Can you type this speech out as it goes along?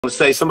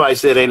Say somebody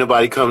said ain't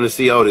nobody coming to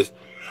see Otis.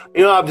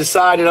 You know, I've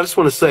decided. I just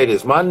want to say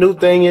this. My new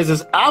thing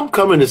is I'm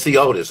coming to see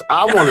Otis.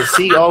 I want to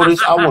see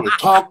Otis. I want to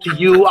talk to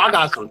you. I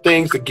got some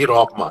things to get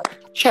off my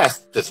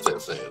chest. This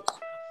is.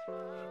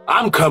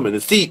 I'm coming to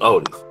see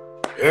Otis.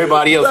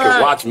 Everybody else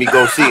can watch me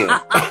go see him.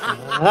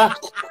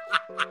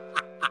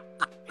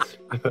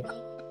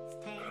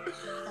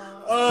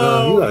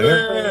 Oh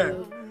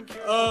man.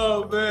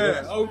 Oh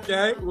man.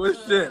 Okay. Well,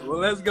 shit. Well,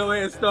 let's go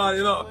ahead and start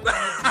it off.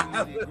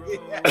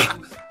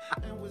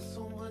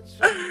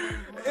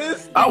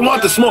 I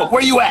want the smoke.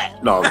 Where you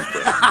at? No.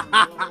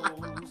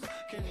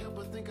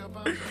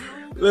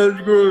 Let's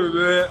go,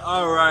 man.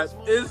 All right.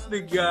 It's the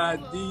guy,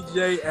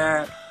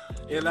 itsDjAnt,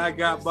 and I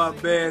got my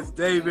man,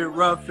 David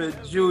Ruffin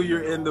JR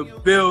in the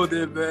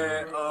building,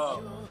 man.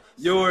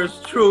 Yours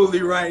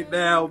truly right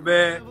now,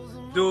 man.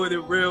 Doing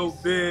it real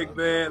big,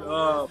 man.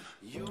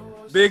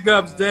 Big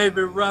ups,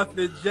 David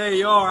Ruffin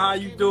JR. How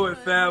you doing,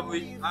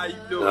 family? How you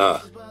doing?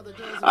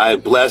 I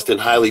am blessed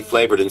and highly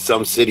flavored in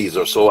some cities,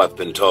 or so I've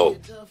been told.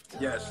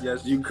 Yes,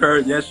 yes, you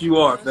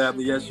are,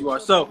 family. Yes, you are.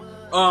 So,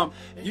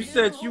 you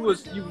said you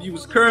was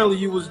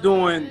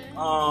doing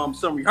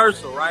some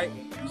rehearsal, right?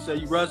 You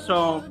said you rushed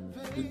home.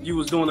 You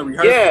was doing the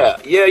rehearsal.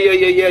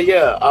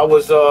 Yeah. I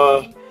was,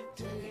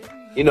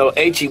 you know,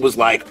 H.E. was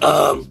like,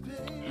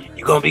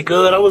 you gonna be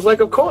good? I was like,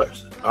 of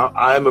course.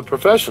 I am a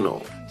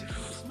professional.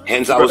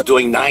 Hence, I was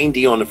doing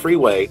 90 on the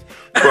freeway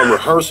from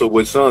rehearsal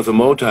with Sons of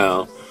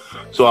Motown.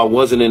 So I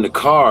wasn't in the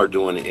car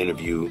doing the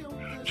interview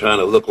trying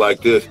to look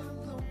like this.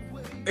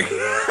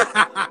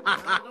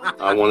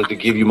 I wanted to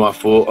give you my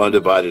full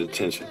undivided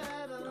attention.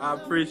 I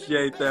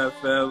appreciate that,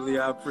 family.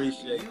 I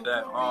appreciate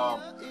that.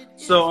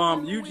 So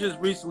you just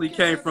recently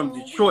came from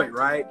Detroit,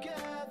 right?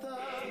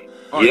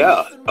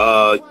 Yeah,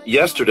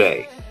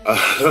 yesterday.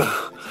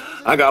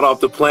 I got off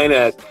the plane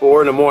at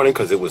 4 in the morning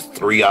because it was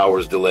 3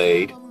 hours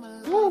delayed.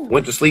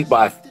 Went to sleep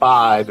by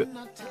 5.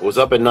 Was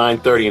up at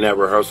 9:30 and at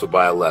rehearsal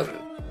by 11.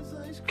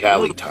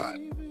 Cali time.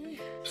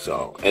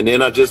 So, and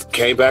then I just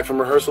came back from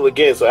rehearsal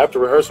again. So after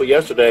rehearsal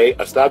yesterday,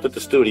 I stopped at the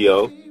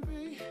studio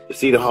to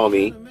see the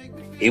homie.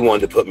 He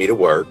wanted to put me to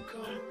work.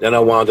 Then I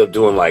wound up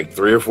doing like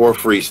 3 or 4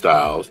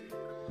 freestyles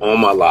on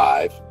my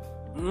live.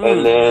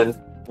 And then,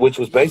 which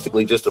was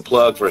basically just a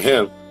plug for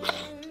him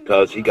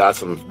because he got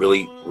some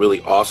really,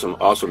 really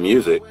awesome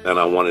music. And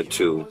I wanted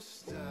to,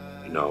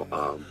 you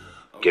know,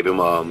 give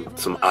him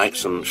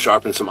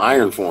sharpen some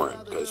iron for him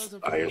because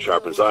iron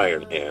sharpens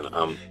iron, and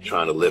I'm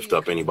trying to lift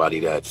up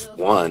anybody that's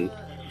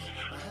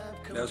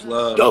that's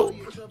love, dope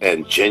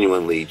and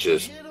genuinely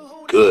just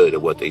good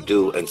at what they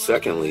do, and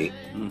secondly,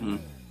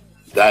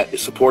 that it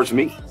supports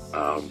me.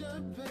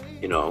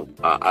 You know,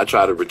 I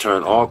try to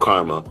return all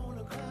karma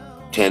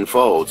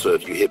tenfold. So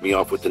if you hit me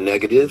off with the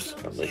negatives,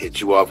 I'm gonna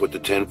hit you off with the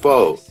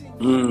tenfold.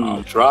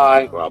 I'll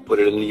try, or I'll put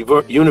it in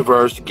the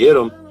universe to get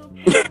them.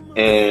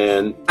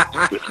 And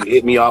if you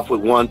hit me off with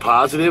 1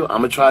 positive, I'm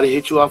gonna try to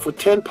hit you off with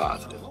 10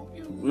 positive.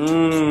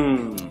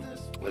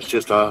 It's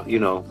just you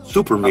know,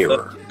 super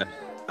mirror.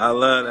 I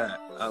love that.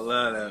 I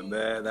love that,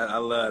 man. I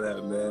love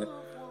that, man.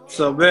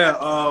 So, man,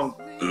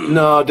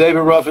 no,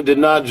 David Ruffin did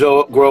not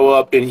grow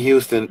up in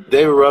Houston.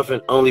 David Ruffin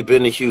only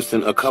been to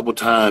Houston a couple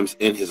times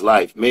in his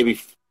life,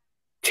 maybe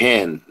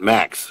 10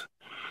 max.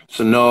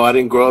 So no, I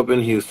didn't grow up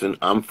in Houston.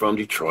 I'm from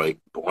Detroit,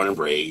 born and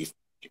raised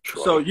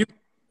Detroit. So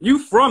you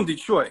from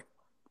Detroit?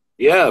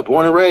 Yeah,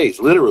 born and raised,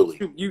 literally.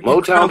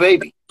 Motown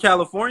baby.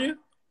 California?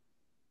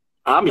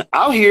 I'm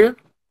out here.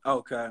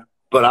 Okay.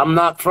 But I'm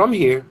not from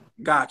here.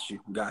 Got you.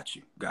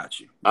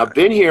 I've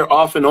been here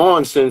off and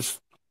on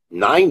since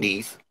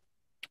 90s.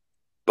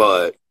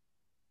 But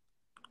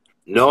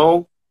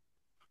no,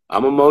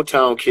 I'm a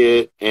Motown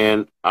kid,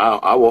 and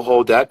I will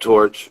hold that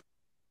torch.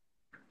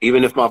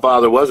 Even if my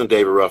father wasn't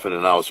David Ruffin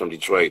and I was from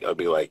Detroit, I'd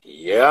be like,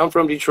 yeah, I'm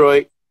from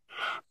Detroit.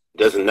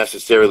 Doesn't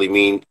necessarily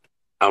mean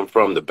I'm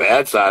from the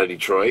bad side of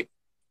Detroit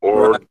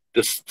or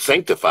the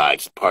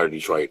sanctified part of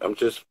Detroit. I'm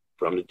just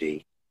from the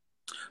D.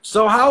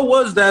 So how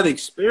was that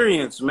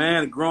experience,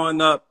 man,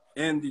 growing up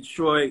in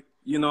Detroit,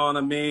 you know what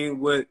I mean,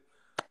 with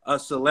a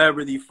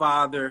celebrity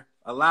father?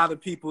 A lot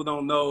of people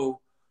don't know,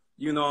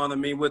 you know what I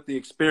mean, what the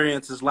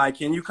experience is like.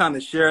 Can you kind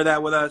of share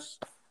that with us,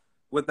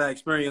 what that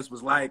experience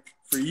was like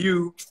for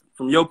you,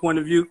 from your point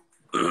of view?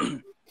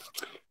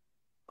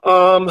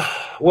 Well,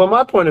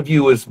 my point of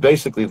view is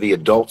basically the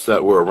adults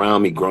that were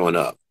around me growing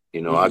up.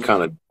 You know, I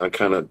kind of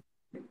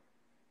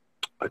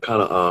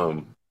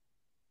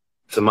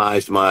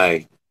surmised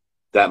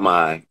that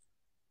my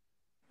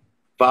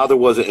father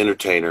was an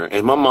entertainer,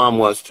 and my mom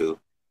was too.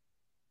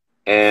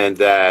 And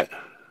that.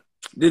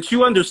 Did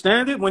you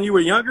understand it when you were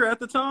younger at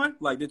the time?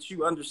 Like, did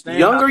you understand?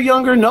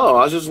 Younger, no.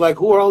 I was just like,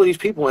 who are all these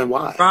people and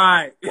why?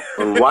 Right.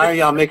 And why are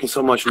y'all making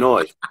so much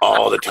noise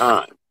all the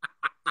time?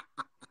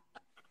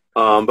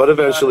 But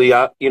eventually,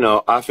 I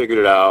figured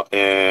it out,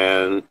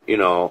 and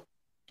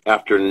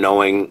after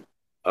knowing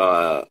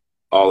all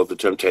of the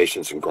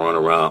temptations and growing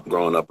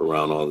up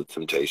around all the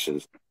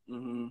temptations,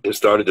 it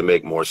started to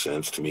make more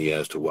sense to me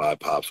as to why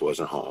Pops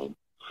wasn't home.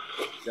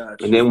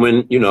 Gotcha. And then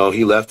when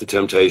he left the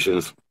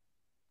Temptations,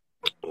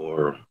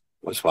 or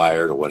was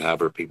fired or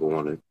whatever people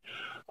wanted.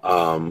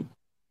 Um,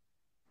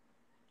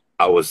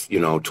 I was,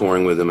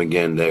 touring with him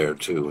again there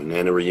too, and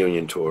then a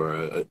reunion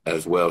tour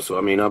as well. So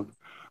I mean,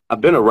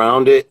 I've been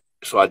around it,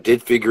 so I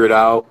did figure it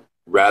out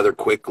rather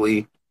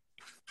quickly.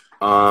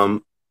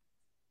 Um,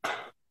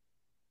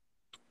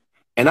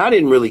 and I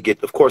didn't really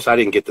get, of course, I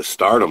didn't get the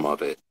stardom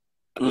of it.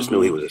 I just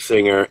knew he was a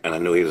singer, and I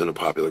knew he was in a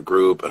popular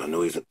group, and I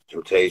knew he was in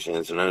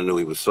Temptations, and I knew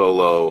he was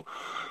solo.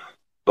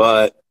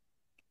 But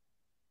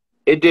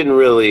it didn't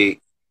really,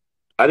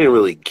 I didn't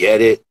really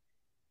get it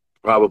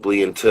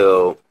probably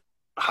until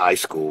high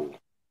school,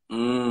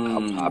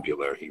 how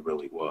popular he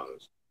really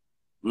was.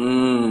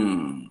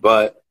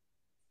 But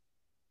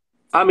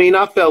I mean,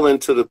 I fell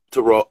into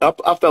the role.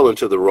 I fell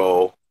into the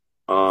role.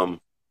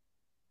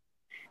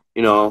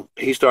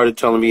 He started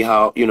telling me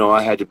how,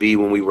 I had to be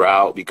when we were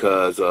out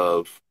because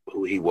of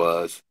who he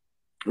was.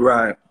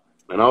 Right.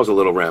 And I was a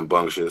little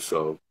rambunctious,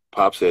 so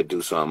Pop said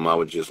do something. I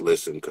would just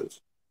listen because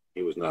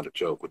he was not a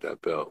joke with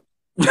that belt.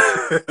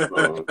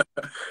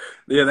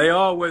 Yeah, they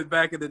always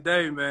back in the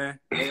day, man.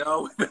 They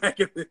always back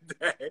in the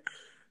day.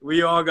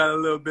 We all got a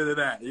little bit of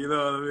that, you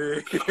know what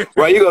I mean?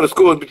 Right, you go to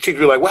school and the teacher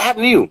be like, what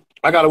happened to you?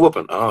 I got a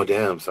whooping. Oh,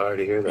 damn, sorry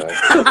to hear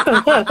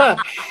that.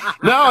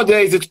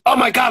 Nowadays, it's, oh,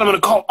 my God, I'm going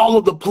to call all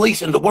of the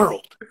police in the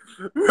world.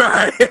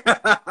 Right.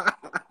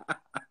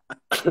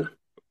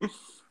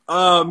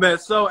 Man,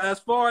 so as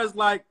far as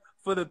like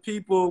for the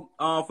people,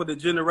 for the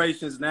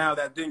generations now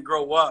that didn't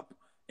grow up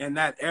in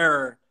that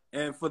era,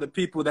 and for the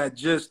people that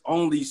just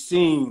only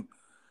seen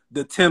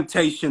the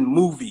Temptation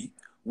movie,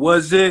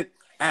 was it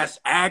as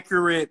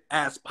accurate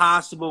as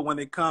possible when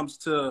it comes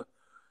to,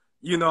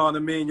 you know what I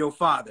mean, your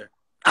father?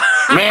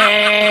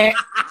 Man,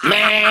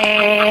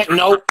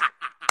 nope.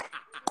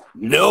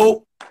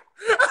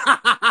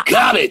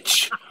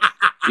 Garbage.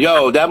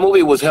 Yo, that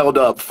movie was held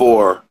up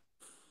for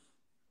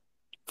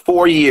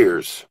 4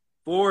 years.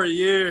 4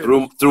 years.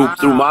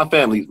 Through my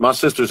family, my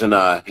sisters and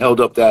I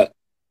held up that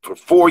for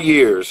 4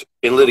 years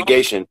in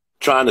litigation,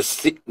 trying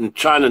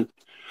to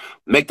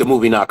make the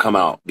movie not come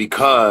out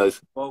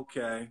because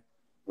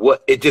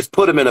it just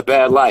put him in a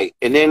bad light.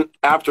 And then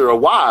after a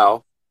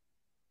while,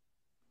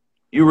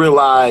 you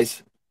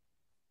realize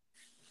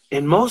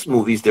in most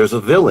movies there's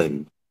a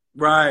villain.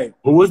 Right.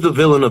 Who was the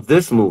villain of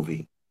this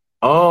movie?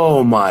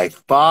 Oh, my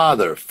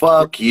father.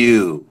 Fuck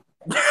you.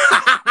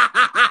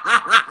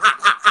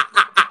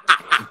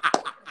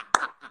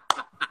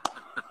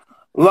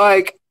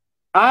 Like,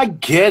 I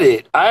get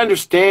it. I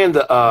understand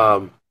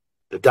the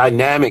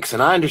dynamics,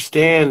 and I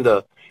understand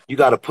you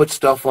got to put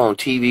stuff on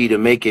TV to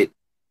make it,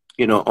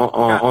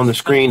 on the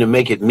screen to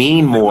make it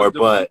mean more.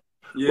 But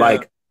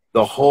like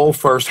the whole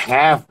first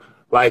half,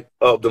 like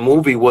of the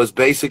movie was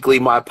basically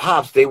my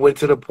pops. They went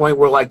to the point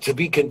where like to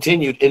be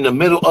continued in the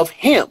middle of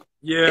him,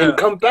 and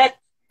come back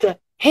to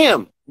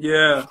him.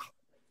 Yeah.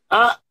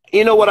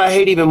 You know what I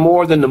hate even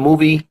more than the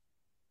movie?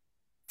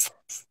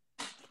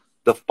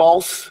 The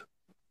false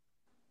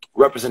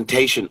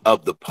representation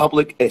of the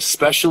public,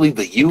 especially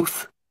the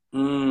youth,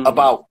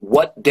 about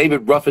what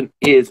David Ruffin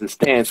is and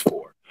stands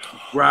for.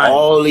 Right.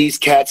 All these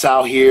cats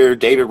out here,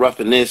 David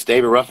Ruffin this,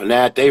 David Ruffin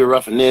that, David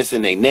Ruffin this,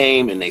 and they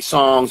name and they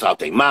songs out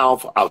their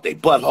mouth, out their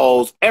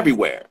buttholes,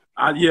 everywhere.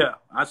 Yeah,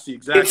 I see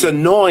exactly. It's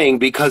annoying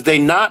because they're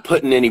not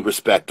putting any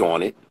respect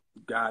on it.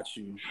 Got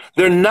you.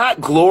 They're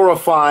not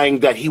glorifying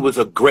that he was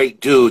a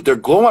great dude. They're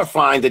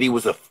glorifying that he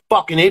was a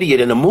fucking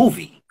idiot in a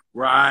movie.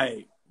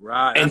 Right.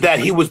 Right. And that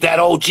he was that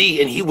OG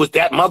and he was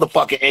that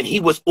motherfucker and he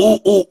was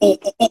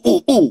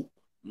ooh.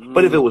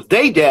 But if it was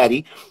they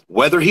daddy,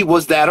 whether he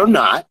was that or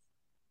not,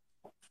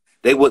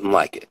 they wouldn't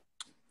like it.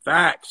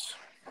 Facts.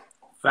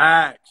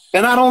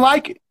 And I don't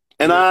like it.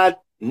 And I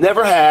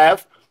never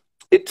have.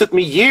 It took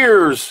me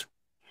years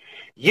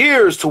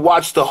to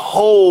watch the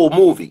whole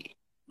movie.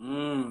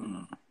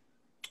 And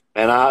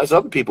there's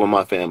other people in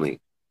my family,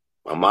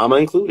 my mama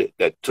included,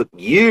 that took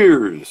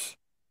years.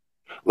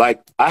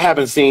 Like, I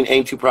haven't seen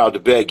Ain't Too Proud to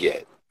Beg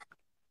yet.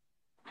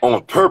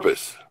 On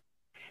purpose.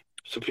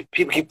 So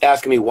people keep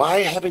asking me, why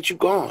haven't you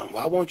gone?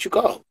 Why won't you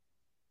go?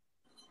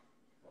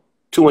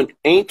 To an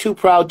Ain't Too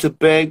Proud to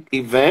Beg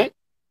event?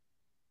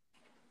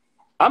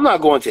 I'm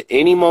not going to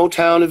any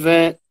Motown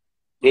event,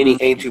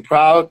 any Ain't Too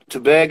Proud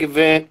to Beg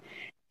event,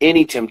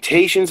 any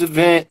Temptations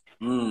event,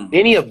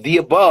 any of the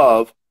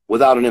above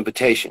without an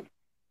invitation.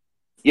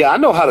 Yeah, I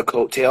know how to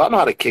coattail. I know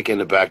how to kick in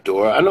the back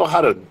door. I know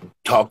how to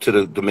talk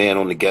to the man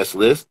on the guest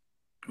list.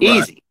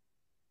 Easy.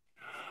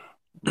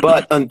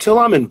 But until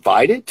I'm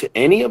invited to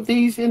any of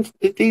these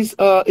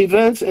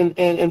events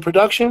and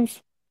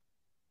productions,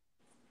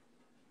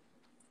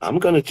 I'm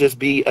going to just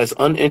be as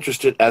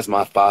uninterested as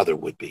my father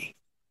would be.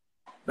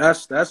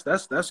 That's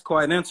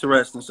quite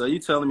interesting. So you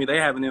telling me they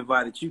haven't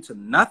invited you to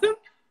nothing?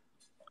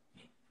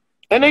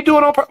 And they do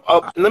it on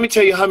purpose. Let me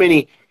tell you how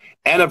many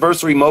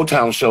anniversary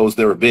Motown shows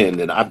there have been,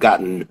 and I've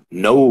gotten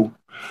no.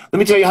 Let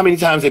me tell you how many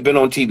times they've been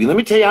on TV. Let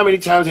me tell you how many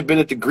times they've been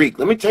at the Greek.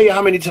 Let me tell you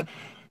how many times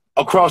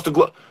across the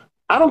globe.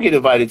 I don't get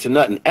invited to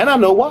nothing, and I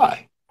know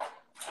why.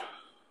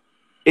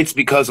 It's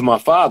because of my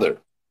father.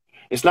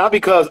 It's not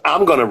because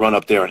I'm going to run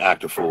up there and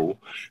act a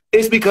fool.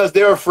 It's because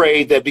they're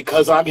afraid that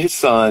because I'm his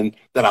son,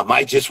 that I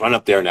might just run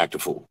up there and act a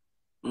fool.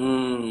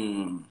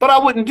 But I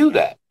wouldn't do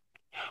that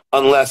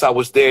unless I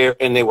was there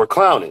and they were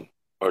clowning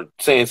or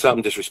saying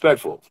something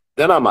disrespectful.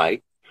 Then I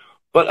might.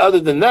 But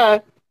other than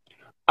that,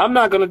 I'm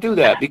not going to do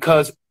that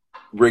because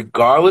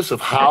regardless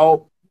of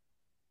how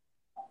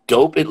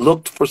dope it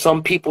looked for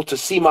some people to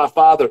see my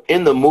father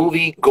in the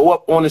movie go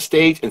up on the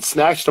stage and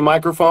snatch the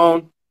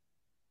microphone,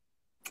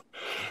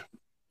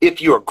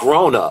 if you're a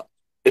grown-up,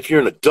 if you're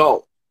an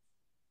adult,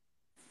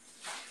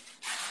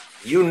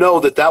 you know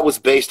that that was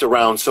based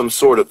around some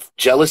sort of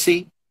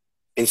jealousy,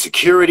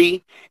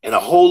 insecurity, and a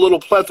whole little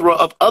plethora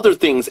of other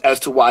things as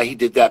to why he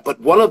did that.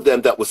 But one of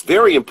them that was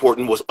very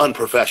important was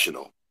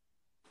unprofessional.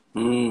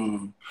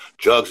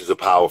 Drugs is a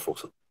powerful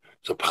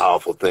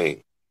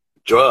thing.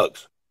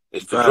 Drugs.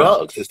 It's the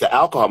drugs. It's the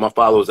alcohol. My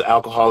father was an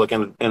alcoholic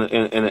and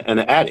an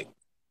addict.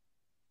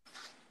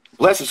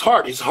 Bless his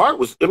heart. His heart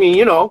was, I mean,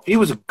 you know, he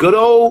was a good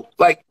old,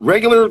 like,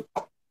 regular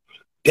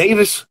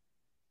Davis,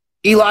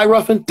 Eli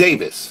Ruffin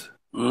Davis.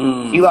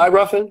 Eli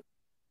Ruffin,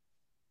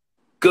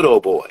 good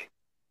old boy.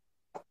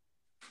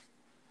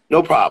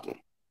 No problem.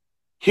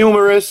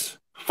 Humorous,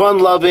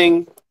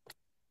 fun-loving,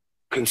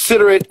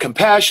 considerate,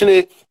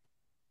 compassionate,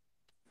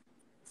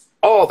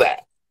 all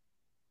that.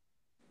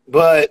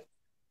 But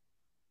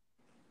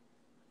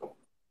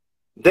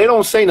they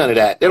don't say none of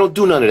that. They don't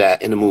do none of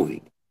that in the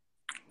movie.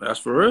 That's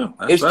for real.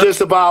 It's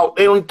just about,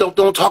 they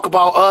don't talk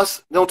about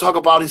us. They don't talk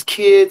about his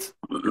kids.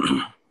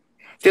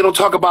 They don't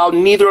talk about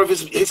neither of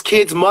his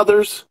kids'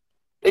 mothers.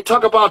 They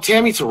talk about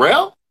Tammy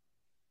Terrell?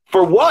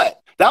 For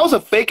what? That was a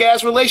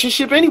fake-ass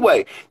relationship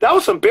anyway. That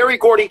was some Berry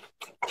Gordy,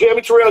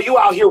 Tammy Terrell, you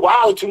out here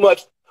wilding too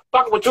much,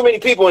 fucking with too many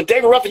people, and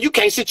David Ruffin, you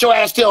can't sit your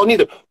ass still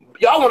neither.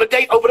 Y'all want to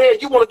date over there,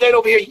 you want to date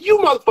over here. You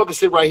motherfuckers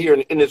sit right here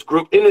in this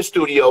group, in this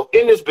studio,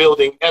 in this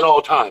building at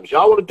all times.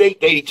 Y'all want to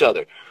date each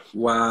other.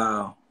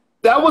 Wow.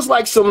 That was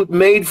like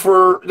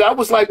that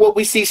was like what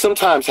we see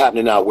sometimes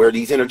happening now, where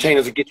these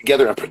entertainers get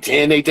together and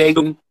pretend they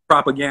dating.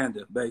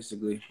 Propaganda,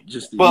 basically.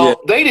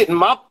 They didn't.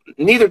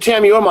 Neither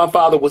Tammy or my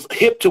father was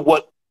hip to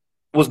what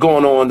was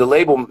going on. The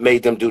label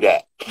made them do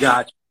that.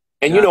 Gotcha.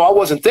 And you know, I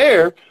wasn't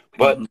there,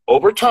 but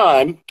over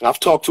time, I've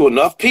talked to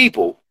enough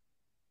people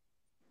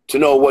to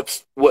know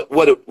what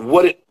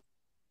it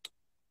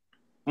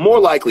more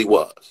likely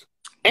was.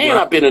 And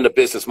I've been in the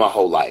business my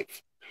whole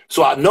life,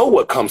 so I know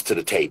what comes to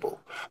the table.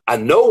 I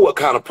know what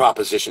kind of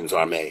propositions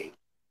are made.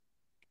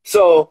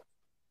 So,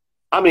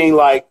 I mean,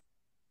 like,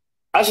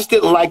 I just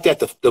didn't like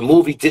that the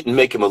movie didn't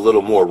make him a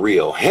little more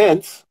real.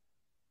 Hence,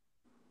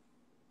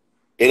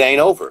 it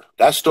ain't over.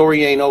 That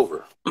story ain't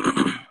over.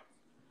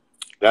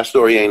 That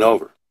story ain't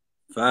over.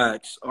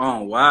 Facts.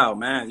 Oh, wow,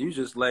 man. You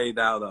just laid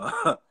out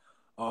a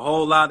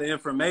whole lot of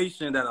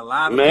information that a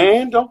lot of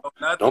people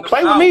don't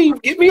play with me.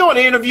 Get me on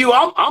the interview.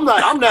 I'm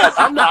not.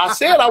 I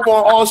said I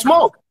want all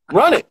smoke.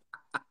 Run it.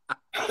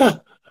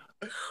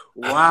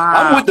 Wow.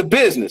 I'm with the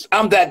business.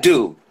 I'm that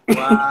dude.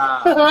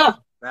 Wow.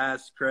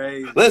 That's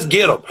crazy. Let's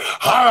get him.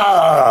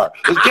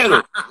 Let's get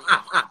him.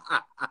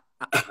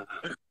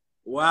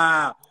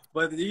 Wow.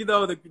 But, you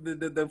know,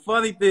 the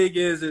funny thing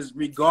is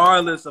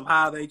regardless of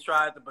how they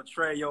tried to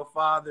portray your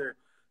father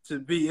to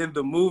be in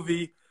the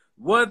movie,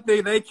 one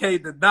thing they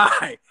can't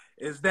deny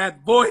is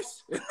that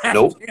voice and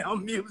that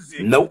damn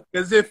music.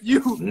 Because if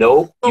you...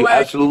 you're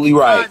absolutely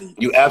right.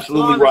 You're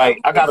absolutely right.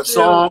 I got a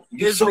song.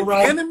 You're so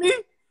right. Enemy,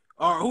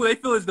 or who they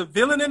feel is the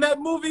villain in that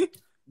movie,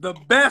 the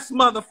best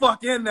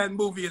motherfucker in that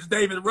movie is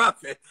David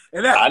Ruffin.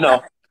 And that's I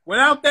know.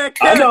 Without that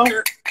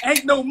character,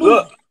 ain't no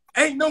movie.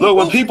 Ain't no movie.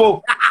 When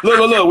people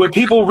when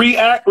people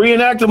reenact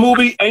the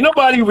movie, ain't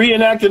nobody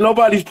reenacting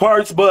nobody's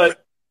parts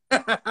but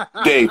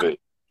David.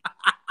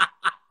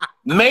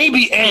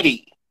 Maybe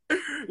Eddie.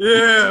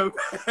 Yeah.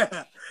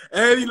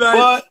 Eddie,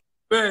 like,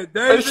 man,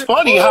 David, it's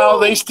funny how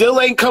they still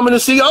ain't coming to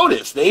see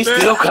Otis. They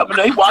still coming.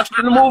 They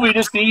watching the movie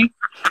to see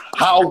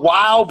how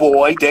wild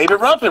boy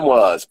David Ruffin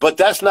was. But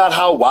that's not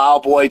how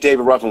wild boy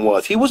David Ruffin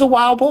was. He was a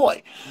wild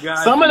boy.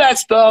 Some of that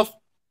stuff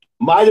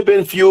might have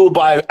been fueled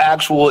by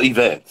actual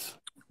events.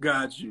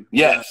 Got you.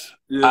 Yes.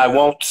 Yeah. I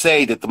won't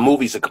say that the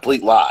movie's a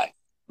complete lie.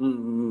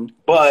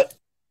 But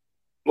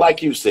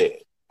like you said,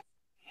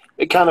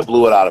 it kind of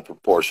blew it out of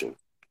proportion.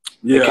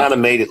 Yeah. It kind of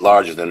made it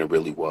larger than it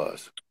really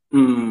was.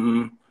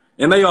 And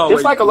they always...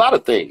 It's like a lot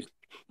of things.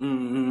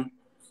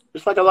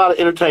 It's like a lot of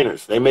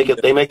entertainers. They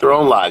make their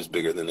own lives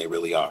bigger than they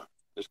really are.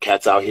 There's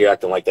cats out here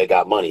acting like they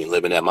got money and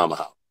living at mama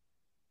house.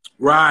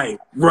 Right.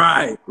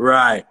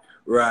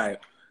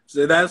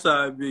 So that's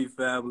how it be,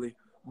 family.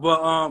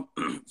 But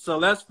so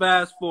let's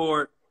fast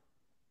forward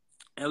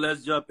and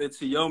let's jump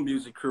into your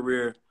music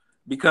career,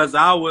 because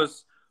I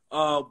was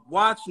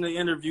watching the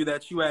interview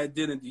that you had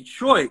did in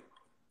Detroit,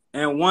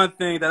 and one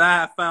thing that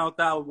I found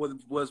out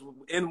was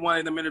in one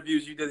of them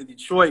interviews you did in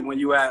Detroit when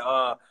you had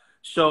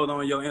showed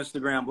on your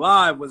Instagram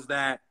Live was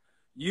that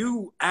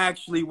you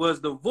actually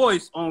was the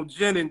voice on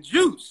Gin and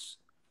Juice.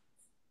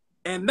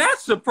 And that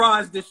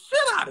surprised the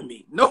shit out of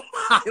me.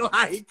 Nobody,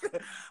 like,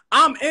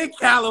 I'm in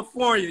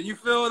California. You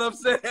feel what I'm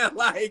saying?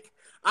 Like,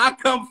 I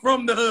come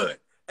from the hood.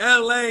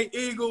 L.A.,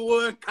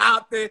 Inglewood,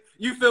 Compton,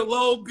 you feel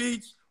Long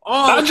Beach.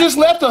 All I just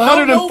left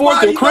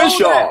 104th and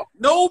Crenshaw.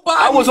 Nobody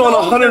I was on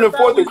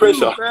 104th and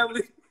Crenshaw.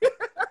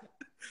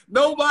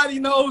 Nobody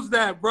knows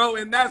that, bro,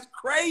 and that's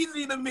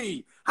crazy to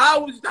me.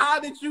 How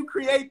did you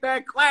create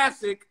that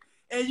classic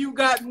and you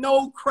got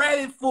no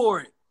credit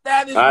for it?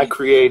 That is I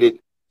created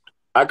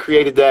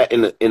that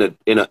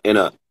in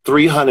a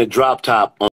 300 drop top on